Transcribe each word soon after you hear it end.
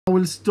I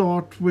will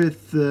start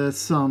with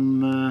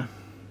some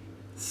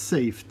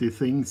safety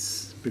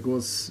things,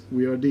 because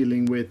we are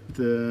dealing with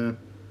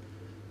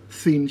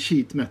thin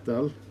sheet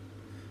metal,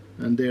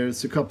 and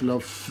there's a couple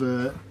of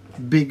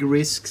big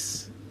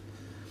risks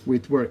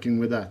with working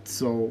with that.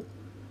 So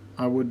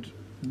I would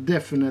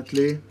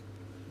definitely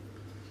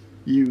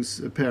use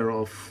a pair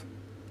of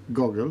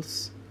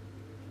goggles,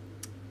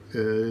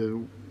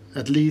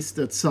 at least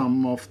at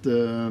some of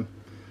the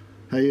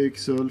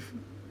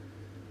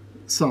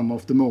some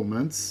of the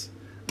moments,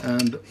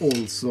 and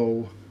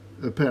also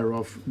a pair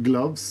of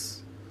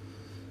gloves,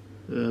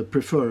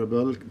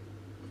 preferable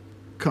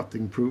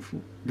cutting proof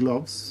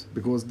gloves,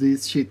 because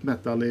this sheet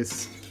metal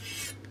is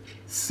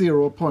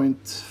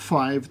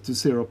 0.5 to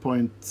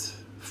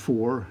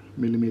 0.4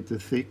 millimeter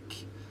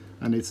thick,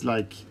 and it's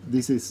like,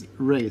 this is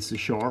razor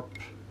sharp.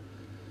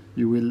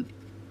 You will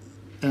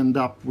end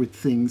up with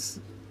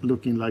things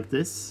looking like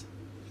this,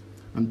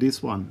 and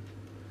this one,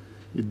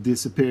 it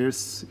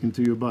disappears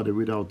into your body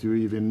without you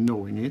even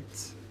knowing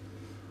it.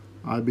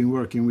 I've been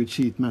working with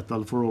sheet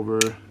metal for over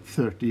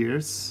 30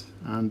 years,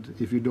 and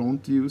if you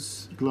don't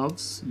use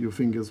gloves, your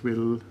fingers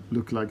will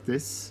look like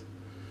this.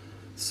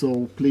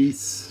 So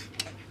please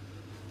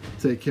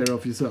take care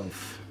of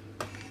yourself.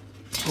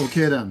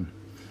 Okay then.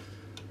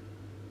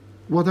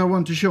 What I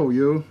want to show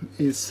you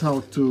is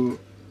how to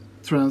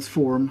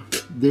transform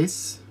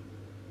this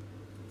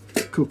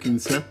cooking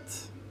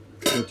set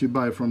that you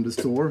buy from the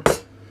store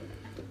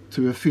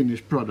to a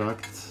finished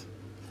product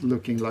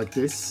looking like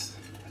this.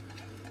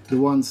 The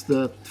ones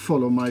that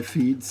follow my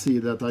feed see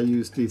that I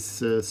use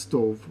this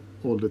stove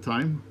all the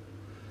time,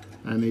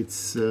 and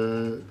it's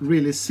a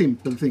really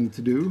simple thing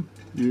to do.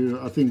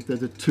 I think that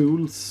the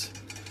tools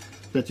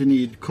that you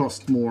need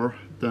cost more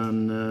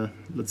than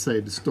let's say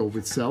the stove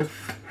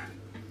itself.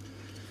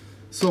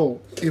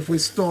 So if we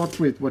start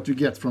with what you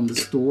get from the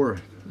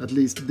store, at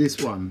least this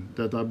one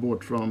that I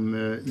bought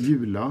from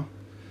Jula,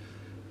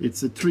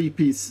 it's a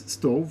 3-piece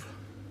stove.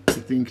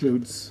 It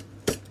includes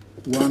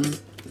one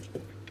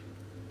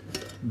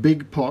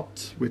big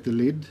pot with a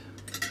lid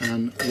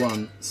and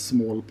one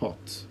small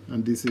pot,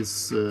 and this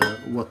is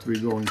what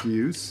we're going to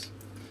use.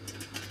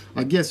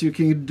 I guess you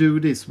can do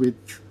this with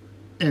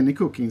any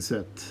cooking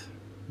set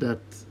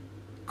that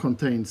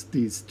contains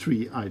these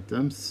 3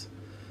 items.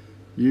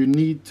 You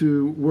need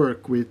to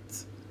work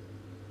with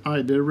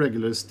either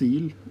regular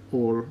steel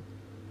or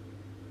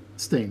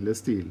stainless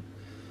steel,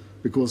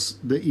 because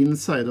the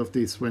inside of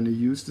this, when you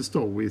use the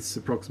stove, is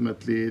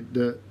approximately,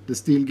 the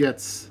steel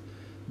gets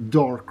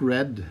dark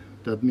red.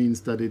 That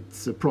means that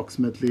it's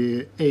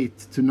approximately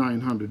 800 to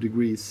 900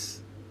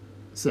 degrees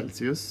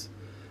Celsius,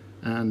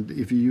 and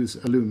if you use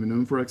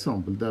aluminum, for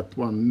example, that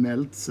one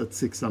melts at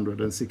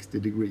 660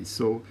 degrees.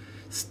 So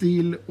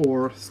steel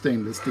or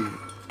stainless steel.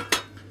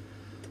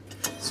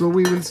 So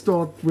we will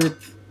start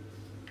with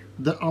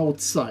the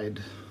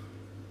outside.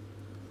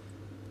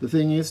 The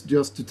thing is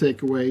just to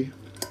take away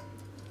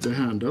the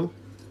handle,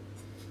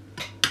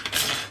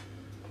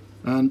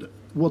 and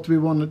what we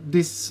want,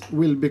 this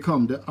will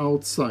become the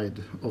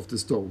outside of the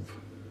stove,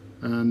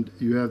 and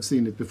you have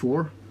seen it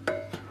before.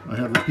 I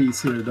have a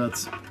piece here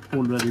that's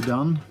already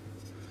done.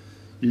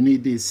 You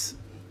need these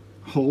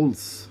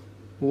holes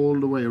all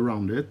the way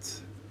around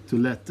it to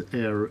let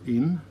air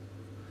in.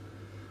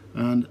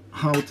 And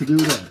how to do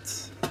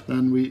that?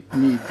 Then we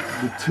need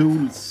the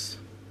tools: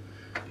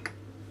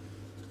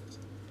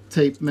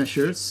 tape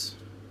measures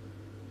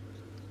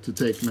to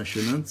take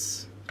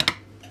measurements,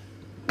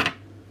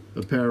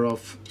 a pair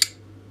of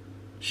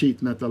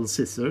sheet metal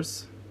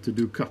scissors to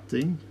do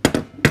cutting.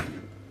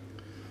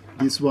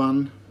 This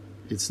one,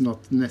 it's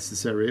not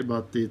necessary,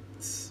 but it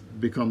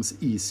becomes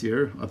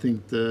easier. I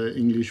think the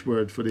English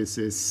word for this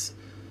is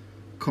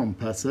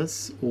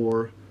compasses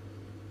or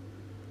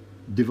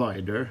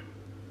divider.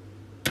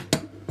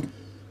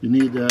 You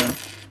need a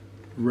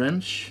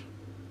wrench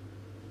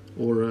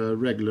or a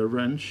regular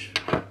wrench.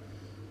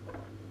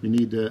 You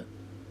need a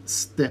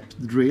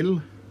stepped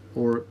drill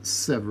or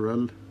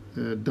several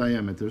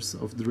diameters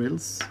of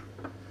drills.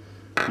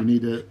 You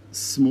need a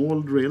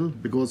small drill,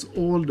 because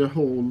all the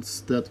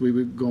holes that we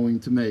were going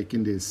to make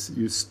in this,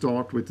 you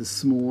start with a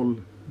small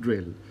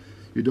drill.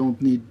 You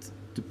don't need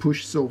to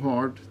push so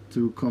hard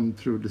to come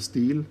through the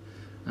steel,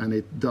 and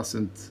it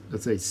doesn't,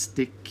 let's say,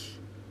 stick.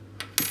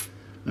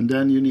 And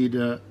then you need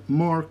a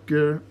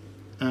marker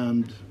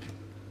and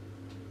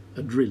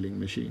a drilling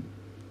machine.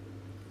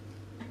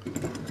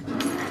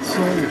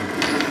 So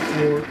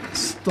for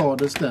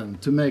starters then,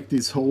 to make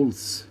these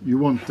holes, you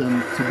want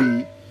them to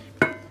be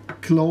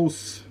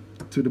close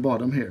to the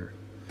bottom here,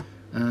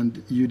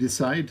 and you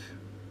decide,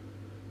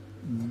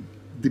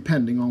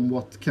 depending on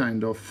what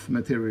kind of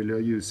material you're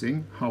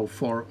using, how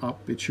far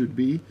up it should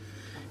be.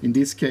 In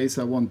this case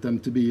I want them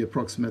to be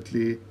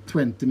approximately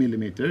 20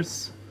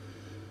 millimeters.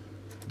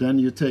 Then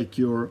you take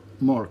your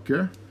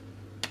marker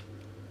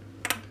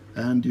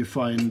and you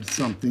find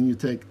something, you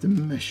take the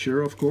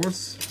measure, of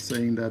course,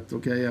 saying that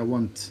okay, I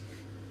want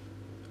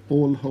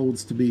all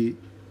holes to be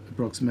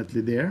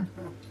approximately there.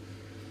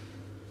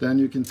 Then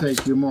you can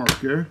take your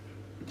marker,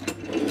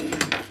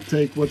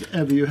 take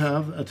whatever you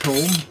have at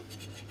home.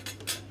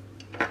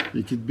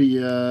 It could be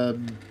a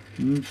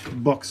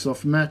box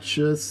of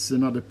matches,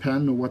 another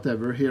pen or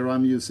whatever. Here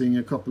I'm using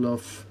a couple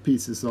of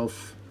pieces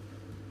of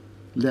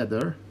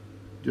leather.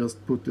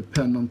 Just put the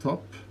pen on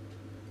top,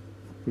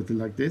 put it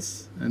like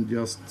this, and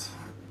just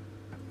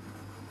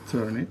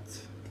turn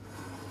it.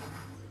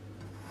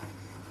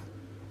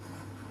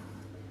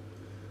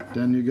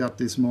 Then you got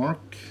this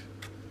mark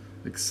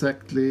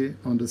exactly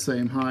on the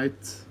same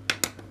height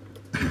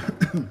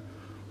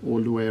all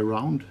the way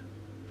around.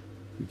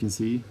 You can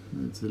see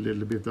it's a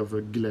little bit of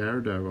a glare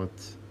there, but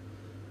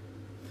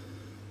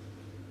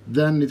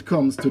then it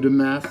comes to the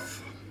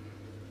math.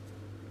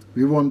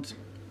 We want,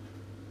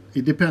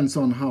 it depends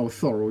on how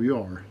thorough you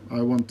are.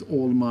 I want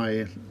all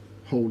my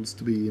holes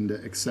to be in the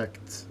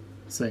exact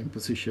same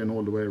position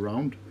all the way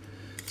around.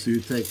 So you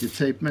take your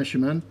tape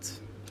measurement,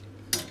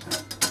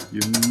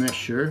 you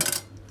measure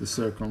the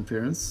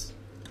circumference,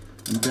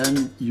 and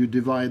then you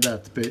divide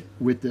that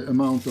with the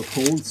amount of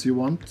holes you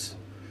want.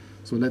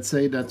 So let's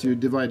say that you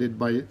divide it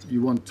by,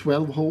 you want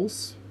 12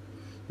 holes,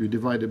 you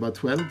divide it by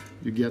 12,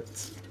 you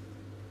get,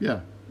 yeah,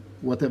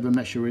 whatever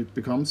measure it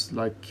becomes,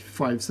 like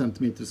 5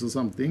 centimeters or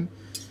something.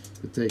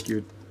 You take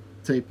your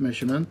tape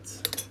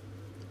measurement,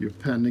 your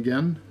pen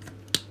again,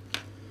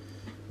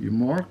 you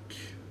mark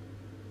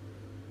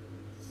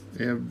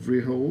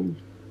every hole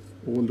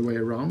all the way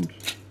around.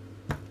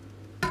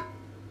 I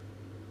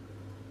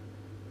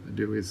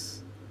do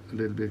this a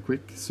little bit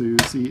quick so you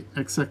see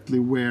exactly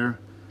where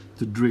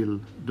to drill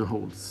the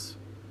holes.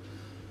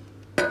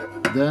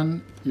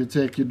 Then you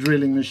take your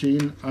drilling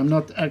machine. I'm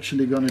not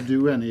actually going to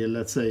do any,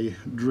 let's say,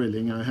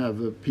 drilling. I have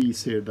a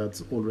piece here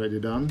that's already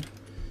done.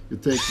 You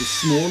take the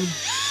small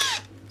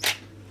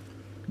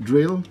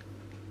drill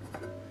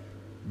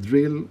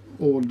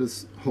all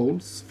the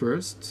holes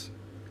first.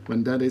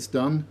 When that is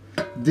done,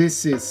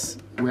 this is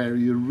where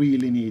you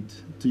really need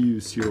to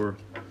use your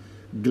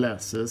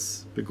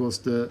glasses, because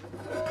the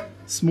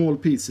small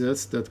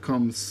pieces that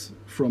comes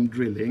from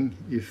drilling,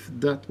 if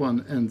that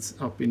one ends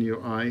up in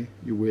your eye,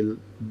 you will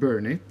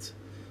burn it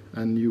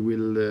and you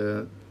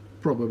will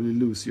probably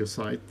lose your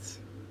sight.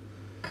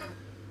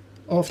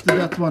 After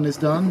that one is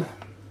done,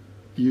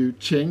 you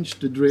change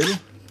the drill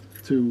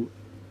to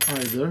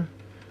either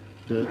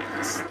the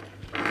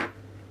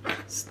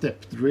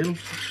step drill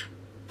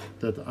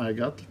that I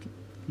got,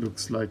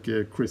 looks like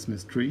a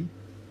Christmas tree,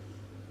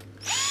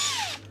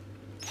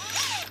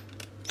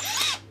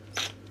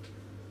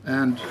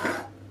 and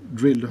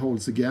drill the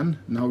holes again.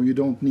 Now you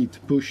don't need to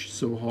push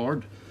so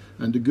hard,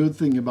 and the good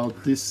thing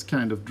about this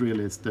kind of drill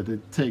is that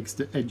it takes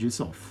the edges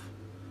off,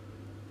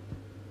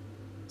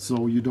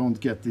 so you don't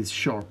get these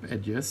sharp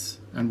edges.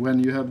 And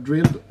when you have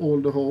drilled all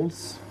the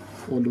holes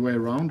all the way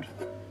around,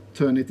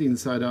 turn it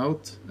inside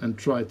out and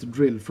try to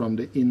drill from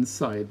the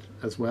inside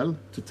as well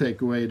to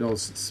take away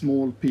those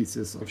small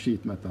pieces of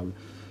sheet metal.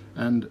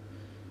 And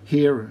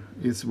here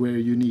is where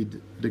you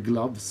need the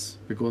gloves,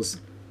 because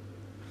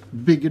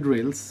bigger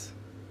drills,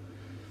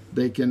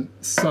 they can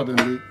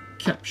suddenly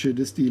capture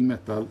the steel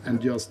metal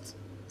and just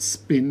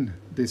spin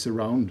this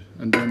around,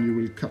 and then you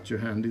will cut your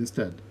hand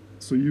instead.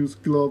 So use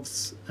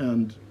gloves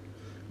and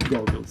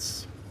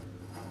goggles.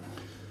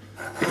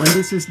 When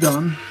this is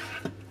done,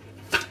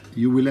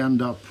 you will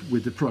end up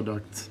with the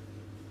product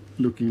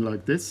looking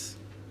like this.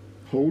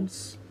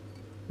 Holes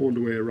all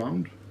the way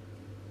around.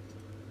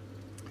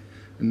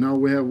 And now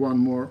we have one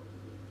more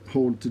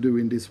hole to do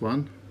in this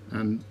one,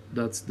 and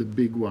that's the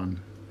big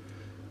one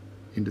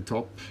in the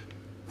top.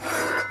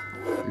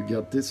 You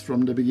get this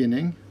from the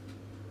beginning,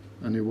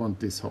 and you want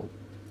this hole.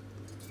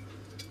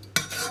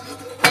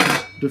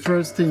 The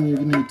first thing you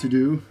need to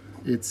do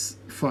is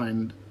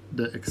find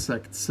the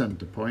exact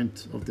center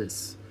point of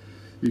this.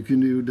 You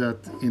can do that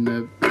in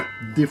a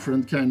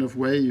different kind of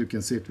way. You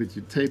can sit with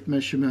your tape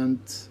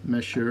measurement,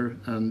 measure,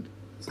 and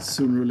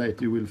sooner or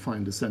later you will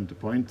find the center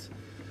point.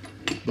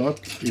 But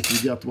if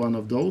you get one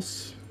of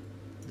those,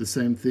 the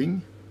same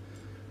thing.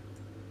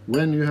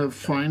 When you have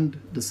found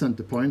the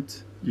center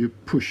point, you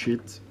push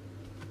it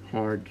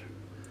hard,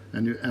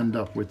 and you end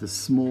up with a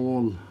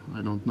small,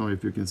 I don't know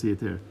if you can see it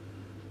here,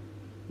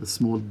 a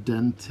small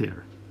dent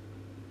here.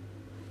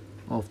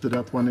 After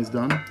that one is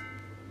done,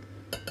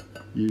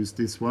 use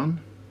this one.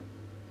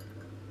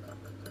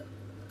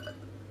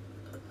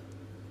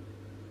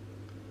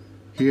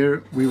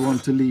 Here we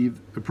want to leave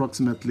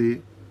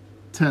approximately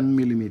 10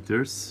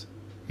 millimeters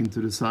into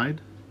the side.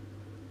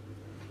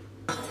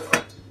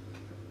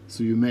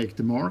 So you make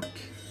the mark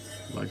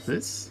like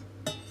this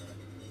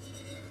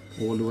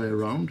all the way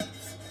around.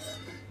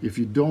 If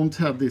you don't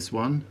have this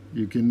one,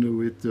 you can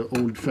do it the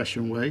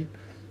old-fashioned way.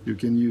 You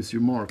can use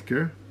your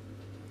marker,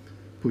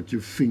 put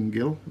your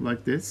finger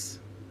like this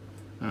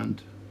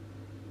and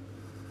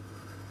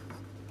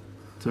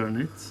turn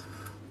it.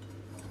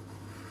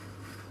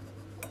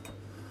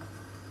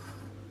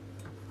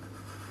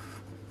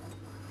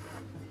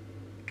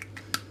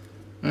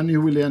 And you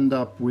will end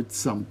up with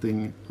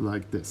something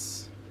like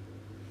this.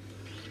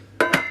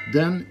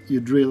 Then you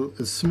drill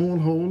a small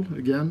hole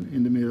again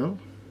in the middle,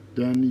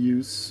 then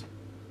use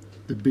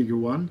the bigger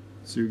one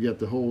so you get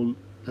the hole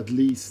at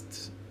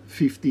least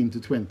 15 to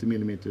 20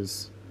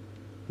 millimeters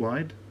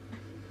wide.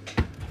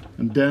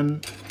 And then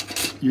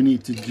you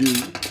need to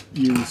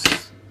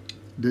use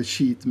the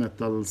sheet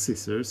metal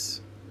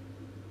scissors.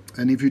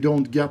 And if you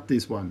don't get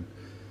this one,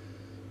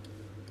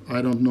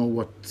 I don't know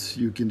what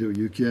you can do.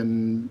 You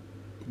can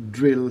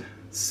drill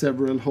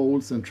several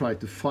holes and try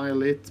to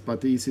file it,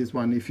 but the easiest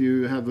one, if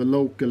you have a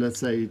local, let's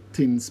say,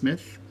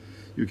 tinsmith,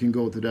 you can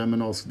go to them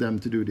and ask them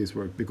to do this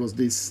work, because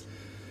this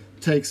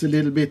takes a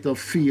little bit of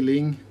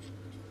feeling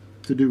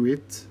to do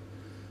it.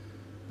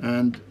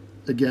 And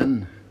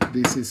again,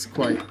 this is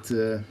quite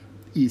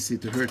easy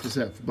to hurt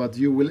yourself, but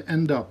you will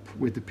end up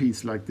with a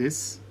piece like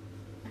this.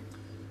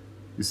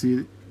 You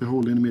see the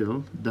hole in the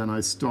middle. Then I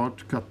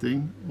start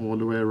cutting all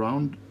the way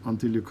around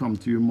until you come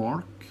to your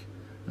mark,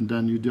 and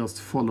then you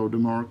just follow the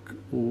mark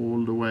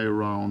all the way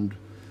around,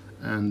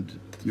 and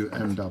you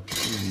end up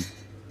in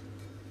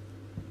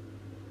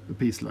a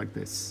piece like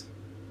this.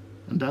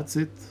 And that's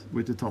it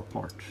with the top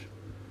part.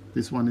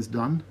 This one is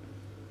done.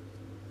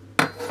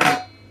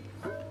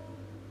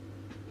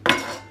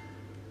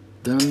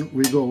 Then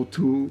we go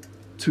to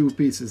 2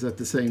 pieces at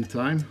the same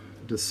time.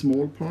 The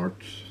small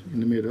part in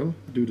the middle,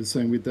 do the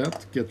same with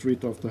that, get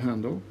rid of the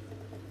handle.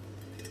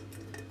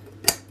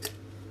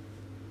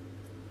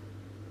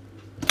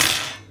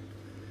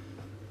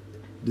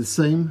 The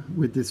same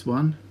with this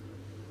one,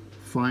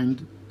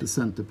 find the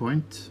center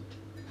point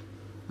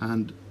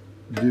and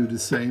do the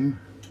same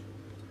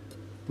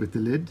with the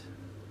lid,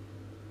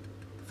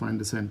 find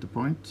the center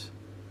point.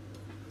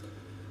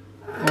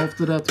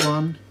 After that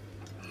one,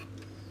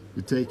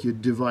 you take your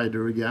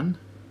divider again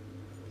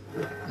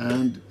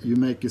and you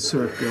make a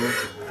circle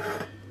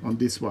on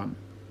this one,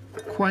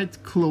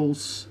 quite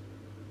close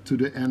to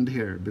the end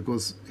here,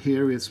 because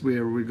here is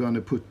where we're going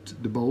to put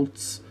the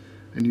bolts,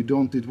 and you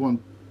don't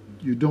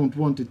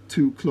want it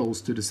too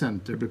close to the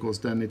center, because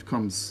then it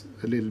comes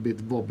a little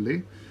bit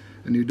wobbly,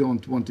 and you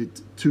don't want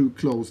it too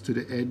close to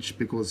the edge,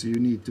 because you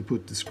need to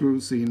put the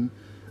screws in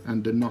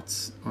and the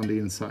nuts on the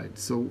inside.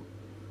 So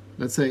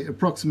let's say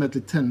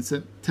approximately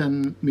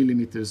 10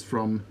 millimeters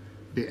from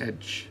the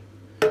edge.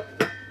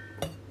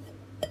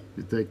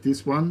 You take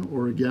this one,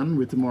 or again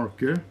with the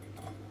marker,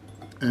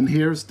 and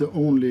here's the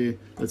only,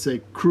 let's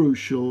say,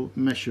 crucial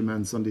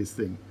measurements on this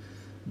thing.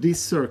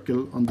 This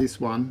circle on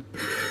this one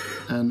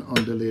and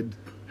on the lid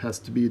has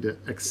to be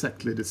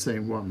exactly the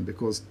same one,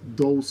 because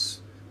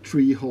those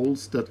 3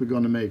 holes that we're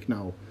going to make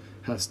now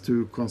has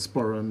to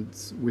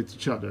correspond with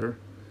each other,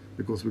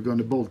 because we're going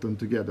to bolt them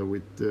together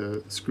with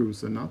the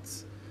screws and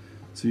nuts.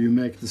 So you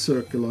make the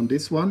circle on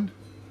this one,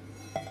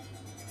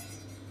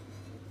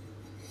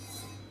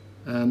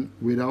 and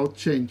without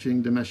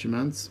changing the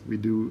measurements, we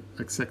do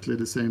exactly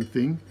the same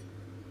thing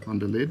on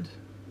the lid.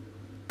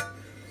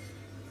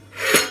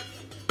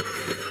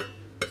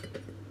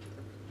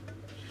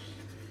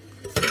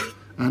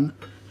 And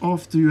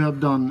after you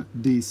have done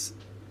these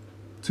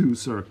 2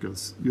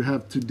 circles, you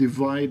have to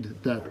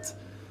divide that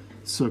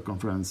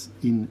circumference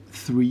in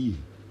 3.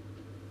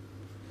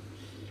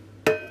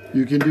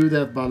 You can do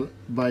that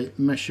by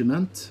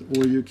measurement,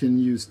 or you can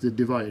use the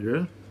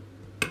divider.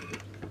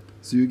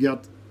 So you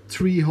got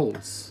 3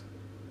 holes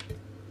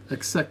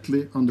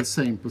exactly on the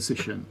same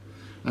position,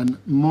 and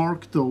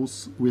mark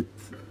those with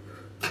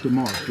the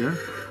marker.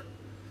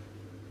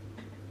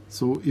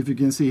 So if you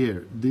can see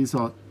here, these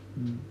are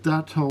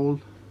that hole,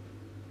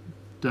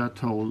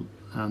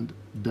 and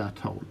that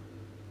hole,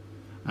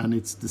 and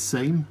it's the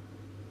same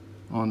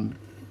on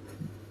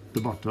the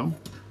bottom.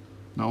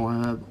 Now I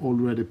have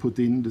already put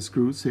in the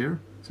screws here,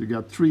 so you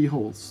got 3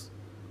 holes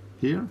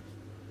here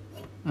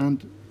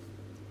and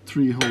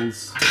 3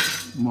 holes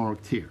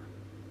marked here.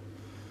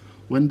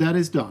 When that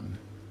is done,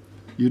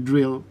 you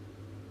drill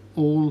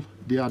all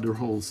the other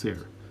holes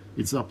here.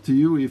 It's up to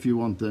you if you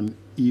want them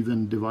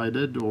even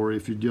divided, or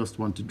if you just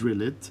want to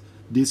drill it.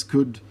 This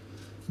could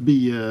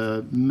be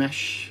a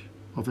mesh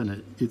of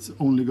any. It's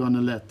only going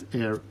to let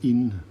air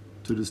in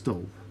to the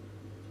stove.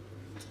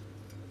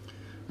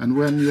 And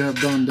when you have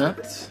done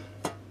that,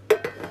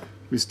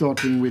 we're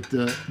starting with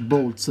the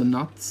bolts and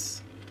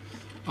nuts.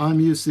 I'm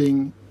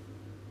using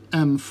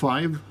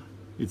M5,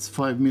 it's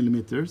 5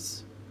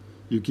 millimeters.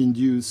 You can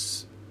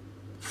use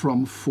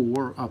from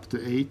 4 up to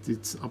 8,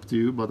 it's up to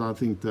you, but I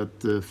think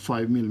that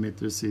 5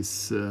 millimeters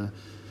is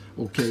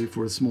okay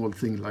for a small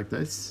thing like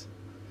this.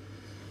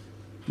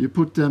 You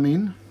put them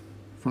in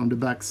from the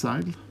back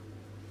side,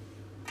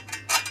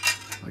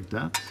 like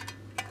that.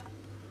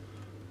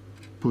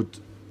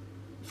 Put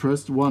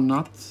first 1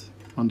 nut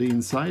on the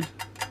inside,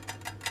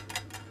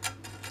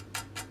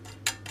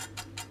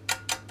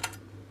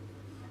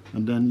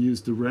 and then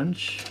use the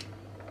wrench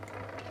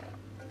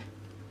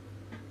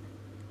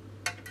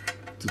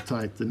to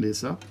tighten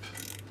this up,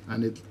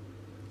 and it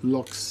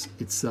locks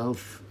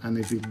itself. And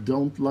if it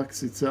don't lock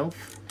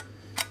itself,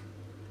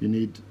 you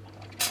need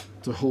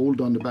to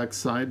hold on the back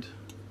side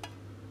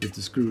with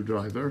the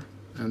screwdriver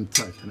and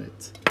tighten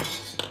it.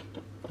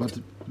 But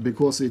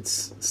because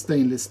it's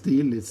stainless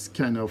steel, it's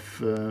kind of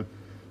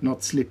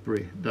not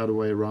slippery the other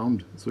way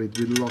around, so it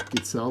will lock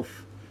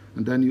itself.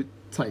 And then you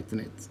tighten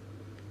it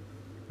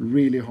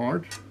really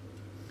hard.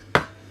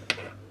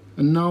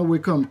 And now we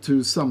come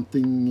to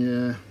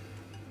something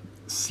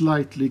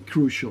slightly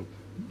crucial.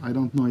 I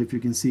don't know if you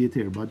can see it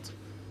here, but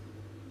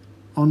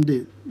on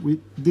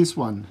this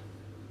one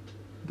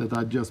that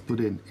I just put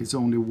in is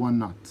only one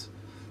nut.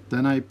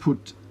 Then I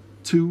put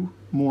 2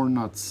 more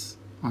nuts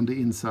on the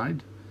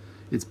inside.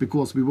 It's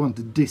because we want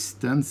the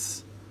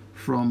distance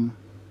from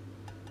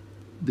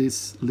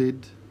this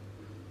lid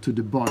to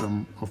the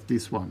bottom of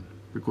this one,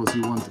 because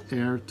you want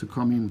air to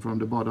come in from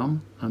the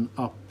bottom and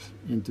up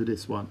into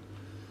this one.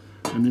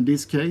 And in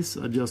this case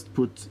I just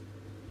put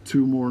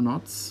 2 more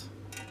nuts,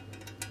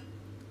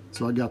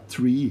 so I got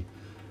 3.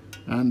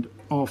 And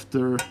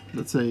after,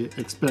 let's say,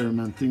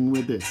 experimenting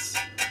with this,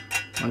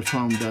 I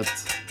found that,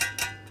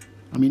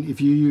 I mean, if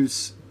you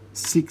use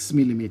 6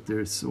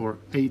 millimeters or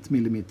 8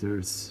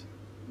 millimeters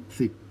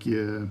thick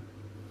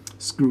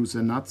screws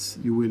and nuts,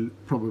 you will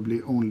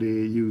probably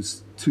only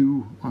use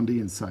 2 on the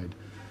inside.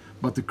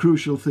 But the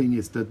crucial thing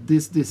is that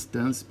this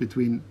distance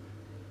between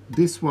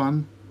this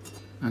one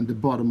and the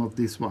bottom of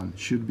this one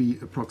should be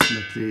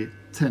approximately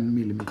 10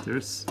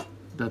 millimeters.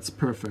 That's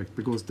perfect,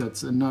 because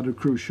that's another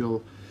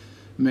crucial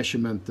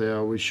measurement that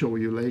I will show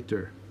you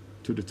later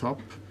to the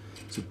top.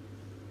 So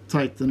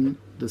tighten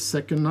the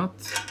second nut,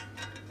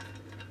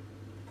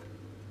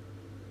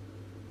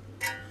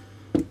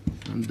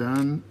 and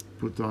then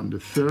put on the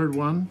third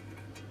one.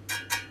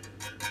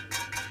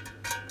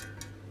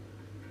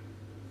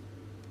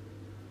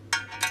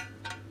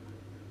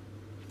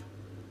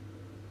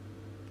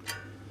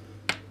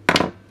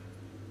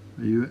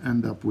 You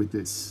end up with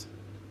this.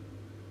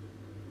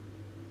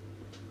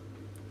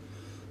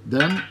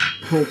 Then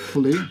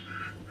hopefully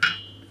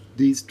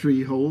these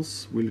 3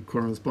 holes will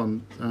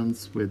correspond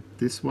with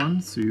this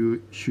one, so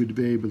you should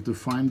be able to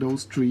find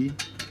those 3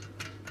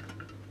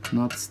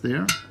 nuts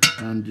there,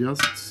 and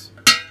just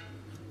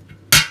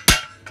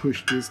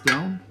push this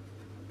down.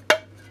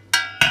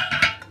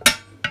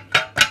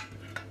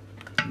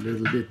 A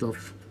little bit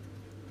of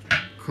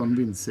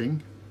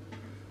convincing.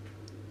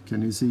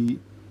 Can you see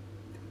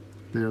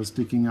they are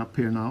sticking up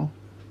here now?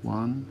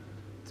 1,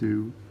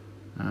 2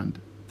 and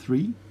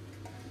 3.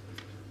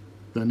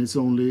 Then it's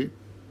only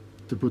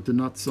to put the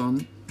nuts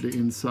on the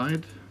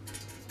inside.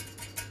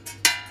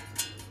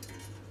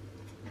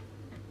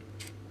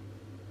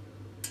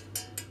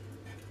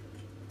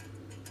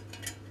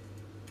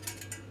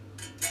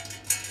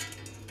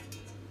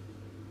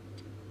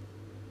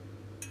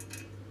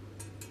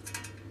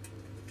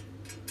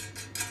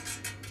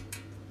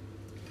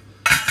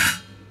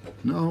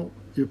 Now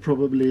you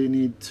probably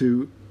need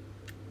to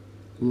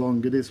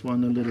longer this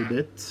one a little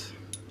bit.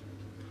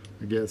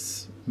 I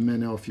guess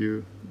many of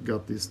you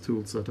got these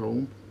tools at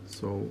home,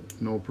 so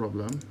no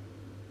problem.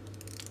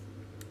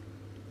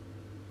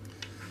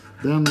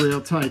 Then we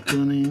are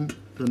tightening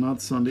the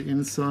nuts on the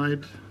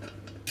inside.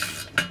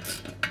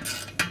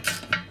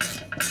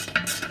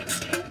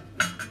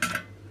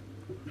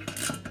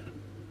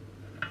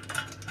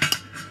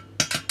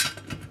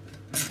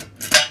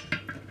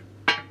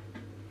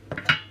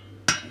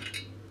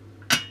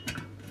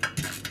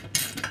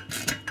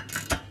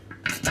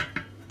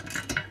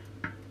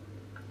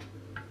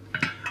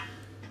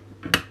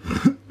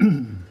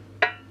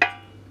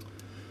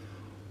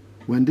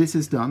 When this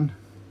is done,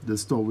 the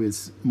stove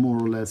is more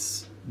or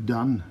less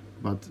done,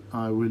 but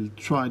I will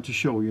try to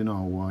show you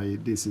now why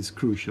this is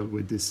crucial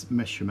with this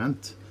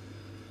measurement.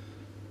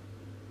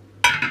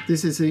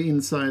 This is the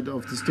inside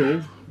of the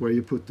stove where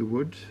you put the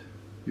wood.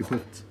 You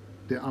put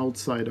the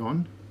outside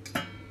on,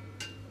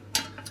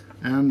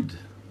 and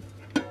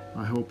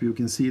I hope you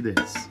can see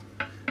this.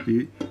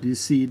 Do you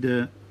see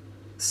the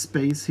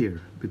space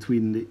here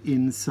between the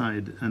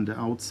inside and the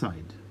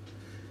outside?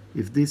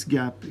 If this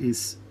gap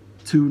is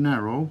too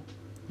narrow,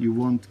 you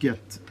won't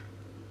get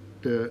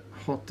the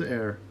hot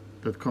air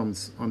that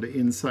comes on the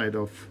inside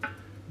of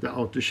the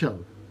outer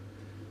shell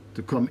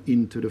to come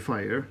into the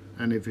fire,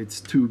 and if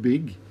it's too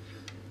big,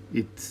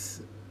 it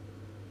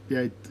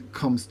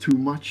comes too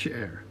much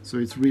air. So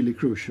it's really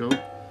crucial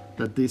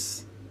that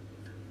this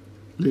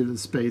little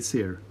space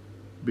here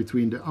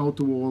between the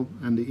outer wall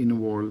and the inner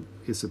wall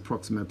is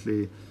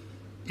approximately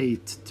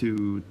 8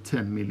 to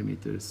 10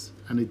 millimeters,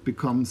 and it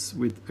becomes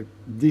with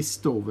this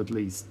stove at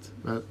least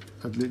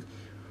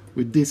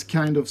with this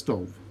kind of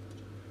stove,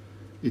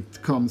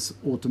 it comes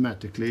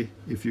automatically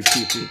if you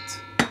keep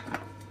it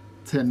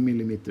 10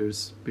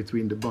 millimeters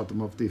between the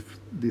bottom of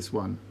this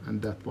one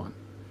and that one.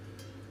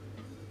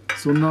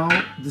 So now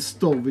the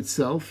stove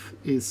itself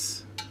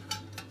is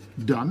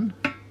done.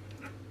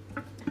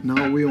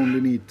 Now we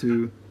only need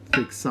to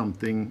fix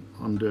something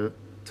on the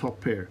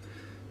top here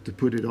to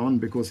put it on,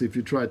 because if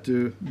you try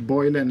to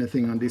boil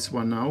anything on this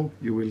one now,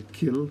 you will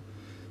kill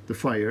the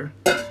fire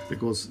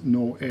because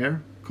no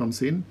air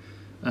comes in,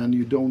 and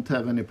you don't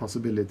have any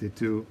possibility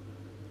to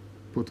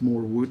put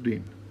more wood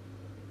in.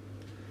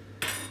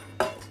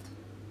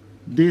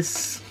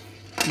 This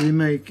we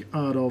make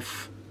out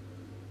of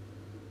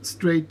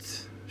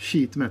straight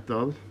sheet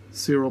metal,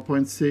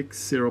 0.6,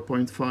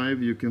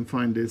 0.5. You can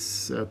find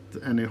this at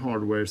any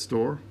hardware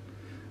store,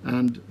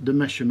 And the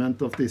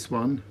measurement of this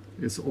one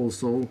is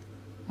also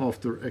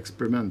after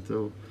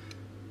experimental.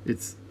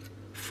 It's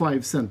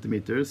 5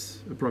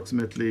 centimeters,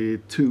 approximately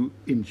 2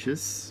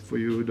 inches, for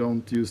you who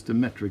don't use the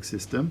metric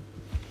system.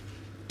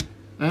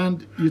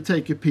 And you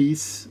take a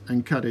piece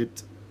and cut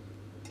it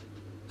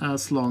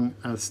as long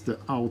as the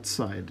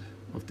outside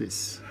of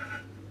this.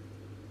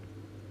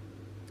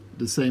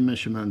 The same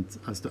measurement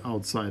as the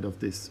outside of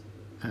this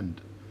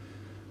end.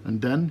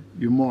 And then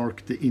you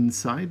mark the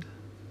inside,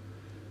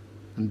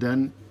 and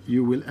then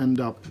you will end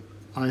up,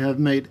 I have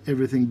made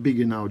everything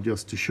bigger now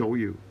just to show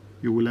you.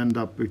 You will end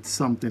up with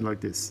something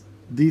like this.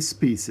 These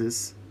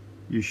pieces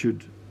you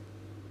should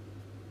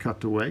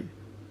cut away,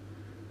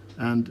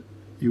 and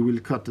you will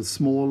cut a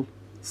small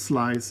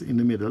slice in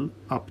the middle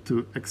up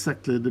to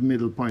exactly the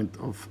middle point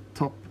of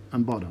top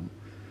and bottom,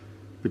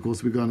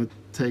 because we're going to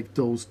take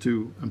those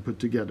two and put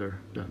together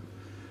then.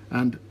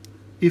 And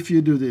if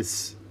you do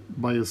this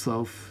by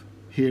yourself,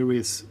 here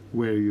is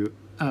where you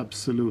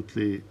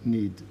absolutely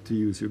need to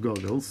use your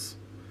goggles.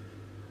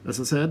 As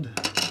I said,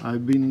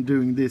 I've been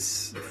doing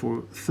this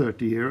for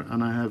 30 years,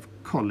 and I have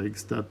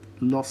colleagues that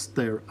lost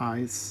their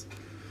eyes,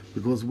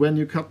 because when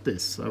you cut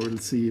this, I will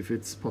see if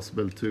it's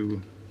possible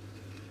to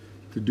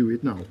do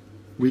it now.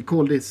 We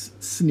call this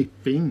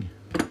snipping.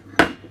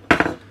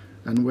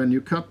 And when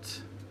you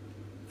cut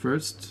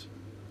first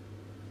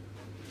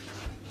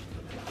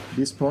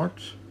this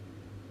part,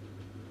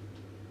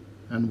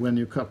 and when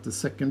you cut the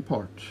second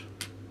part,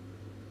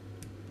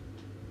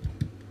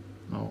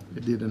 no,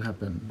 it didn't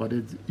happen, but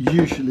it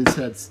usually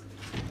says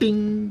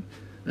ding,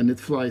 and it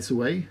flies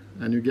away,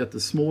 and you get a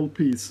small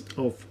piece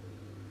of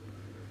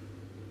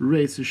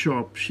razor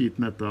sharp sheet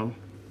metal.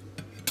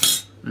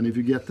 And if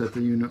you get that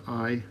in your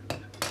eye,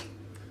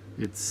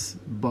 it's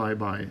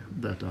bye-bye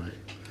that eye.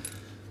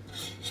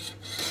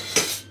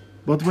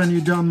 But when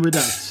you're done with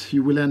that,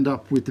 you will end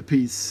up with a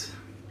piece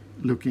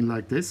looking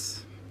like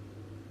this.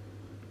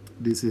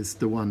 This is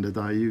the one that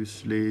I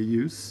usually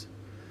use,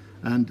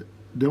 and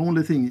the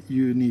only thing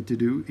you need to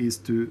do is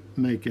to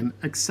make an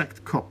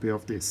exact copy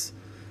of this.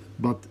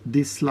 But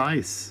this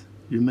slice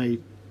you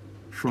made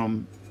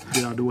from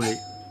the other way.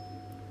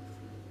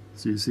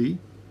 So you see,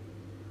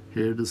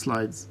 here the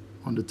slides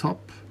on the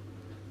top,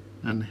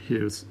 and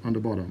here's on the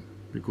bottom,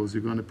 because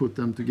you're going to put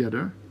them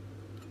together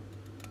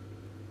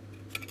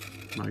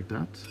like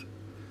that.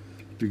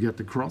 You get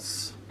the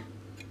cross,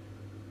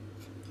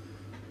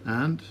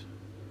 and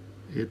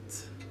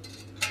it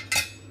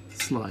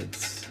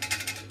slides.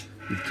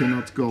 It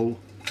cannot go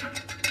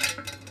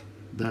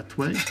that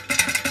way,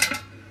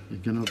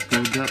 it cannot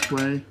go that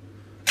way,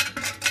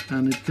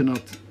 and it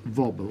cannot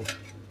wobble.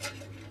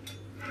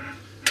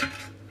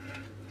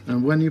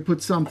 And when you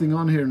put something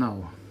on here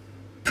now,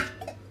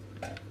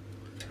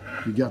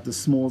 you got the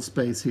small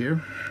space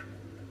here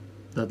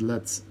that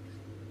lets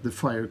the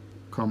fire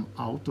come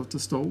out of the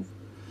stove,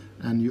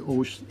 and you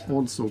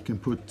also can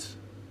put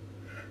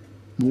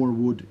more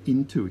wood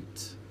into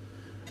it.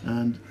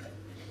 And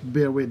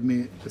bear with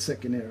me a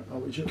second here, I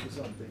will show you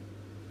something.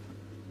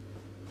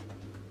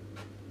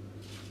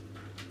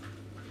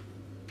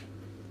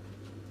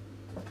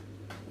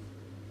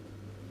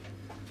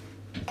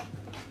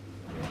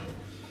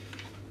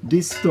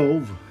 This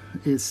stove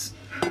is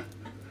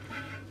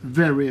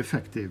very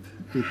effective.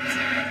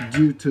 It's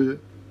due to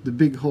the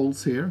big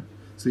holes here.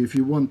 So if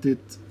you want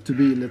it to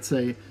be, let's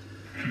say,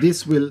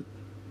 this will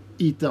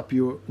eat up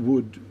your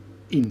wood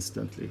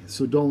instantly.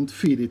 So don't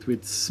feed it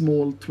with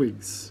small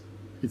twigs.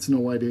 It's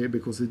no idea,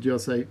 because it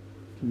just say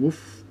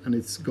woof and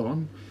it's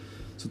gone.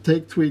 So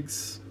take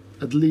twigs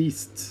at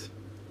least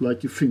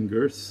like your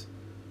fingers,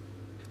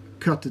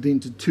 cut it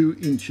into 2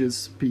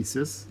 inches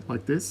pieces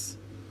like this.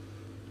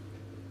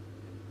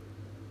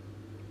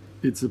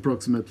 It's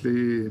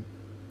approximately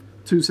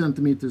 2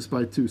 centimeters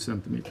by 2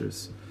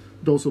 centimeters.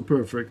 Those are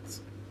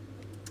perfect.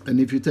 And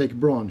if you take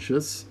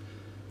branches,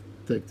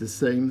 take the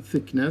same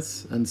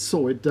thickness and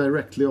saw it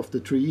directly off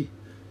the tree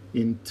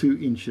in 2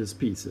 inches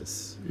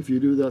pieces. If you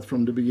do that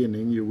from the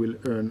beginning, you will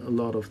earn a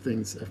lot of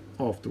things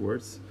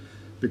afterwards,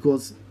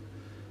 because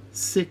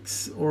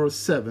 6 or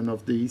 7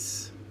 of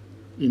these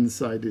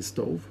inside this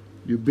stove,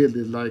 you build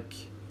it like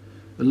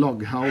a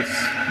log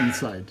house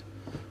inside.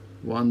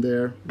 One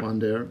there,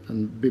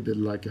 and build it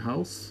like a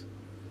house.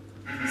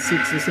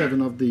 6 or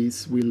 7 of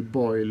these will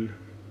boil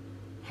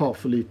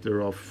half a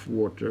liter of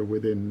water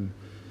within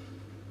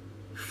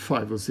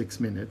 5 or 6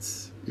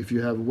 minutes. If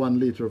you have 1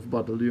 liter of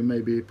bottle, you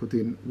maybe put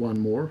in 1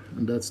 more,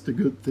 and that's the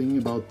good thing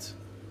about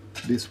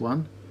this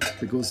one,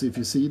 because if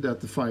you see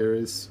that the fire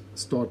is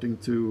starting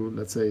to,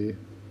 let's say,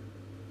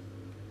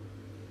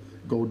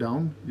 go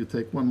down, you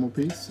take 1 more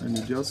piece and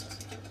you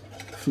just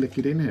flick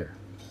it in here.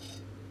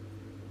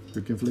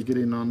 You can flick it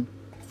in on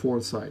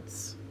 4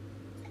 sides.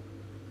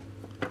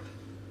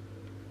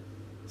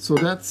 So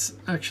that's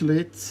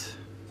actually it.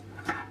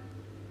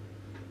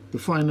 The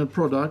final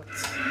product.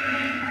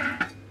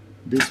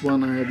 This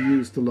one I have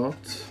used a lot,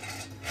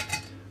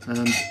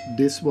 and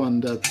this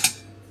one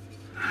that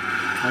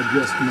I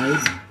just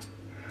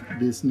made,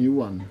 this new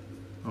one,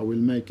 I will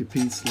make a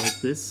piece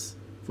like this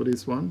for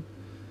this one,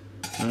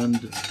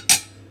 And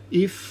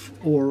if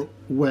or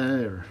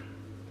when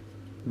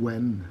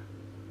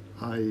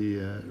I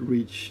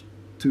reach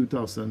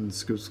 2,000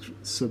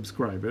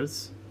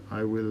 subscribers,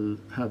 I will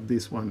have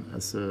this one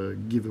as a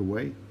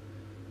giveaway.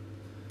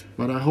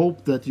 But I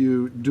hope that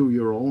you do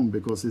your own,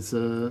 because it's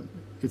a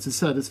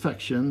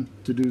satisfaction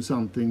to do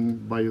something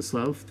by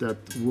yourself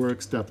that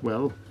works that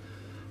well.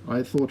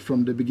 I thought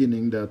from the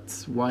beginning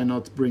that why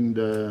not bring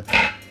the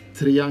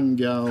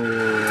Trianga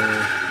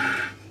or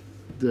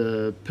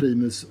the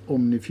Primus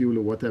Omnifuel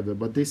or whatever,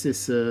 but this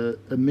is a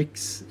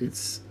mix.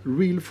 It's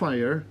real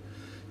fire.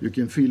 You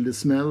can feel the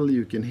smell,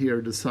 you can hear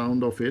the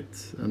sound of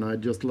it, and I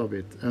just love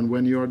it. And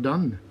when you are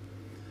done,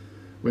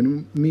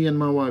 when me and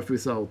my wife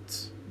is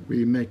out,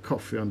 we make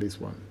coffee on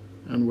this one.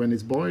 And when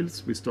it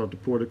boils, we start to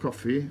pour the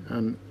coffee,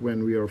 and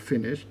when we are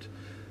finished,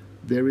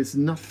 there is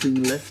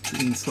nothing left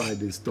inside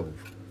this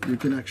stove. You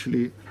can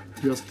actually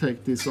just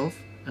take this off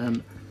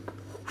and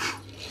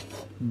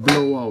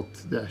blow out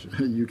the ashes.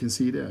 You can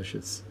see the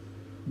ashes.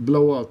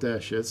 Blow out the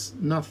ashes.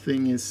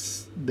 Nothing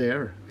is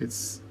there.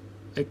 It's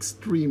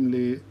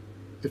extremely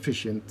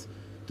efficient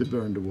to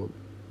burn the wood.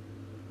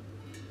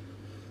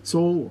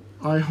 So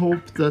I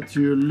hope that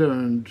you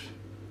learned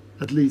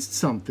at least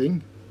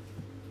something,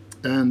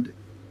 and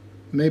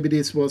maybe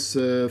this was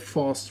a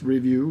fast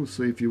review,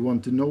 so if you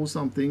want to know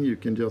something, you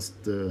can just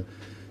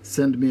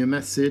send me a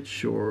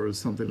message or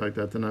something like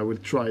that, and I will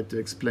try to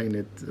explain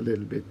it a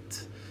little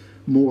bit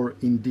more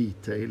in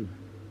detail.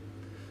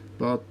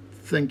 But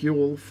thank you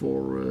all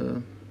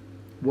for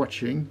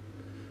watching.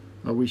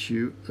 I wish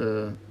you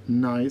a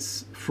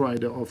nice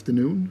Friday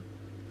afternoon,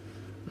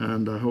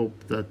 and I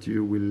hope that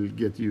you will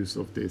get use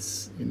of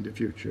this in the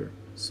future.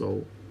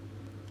 So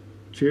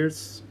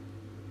cheers,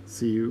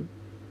 see you,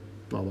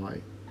 bye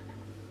bye.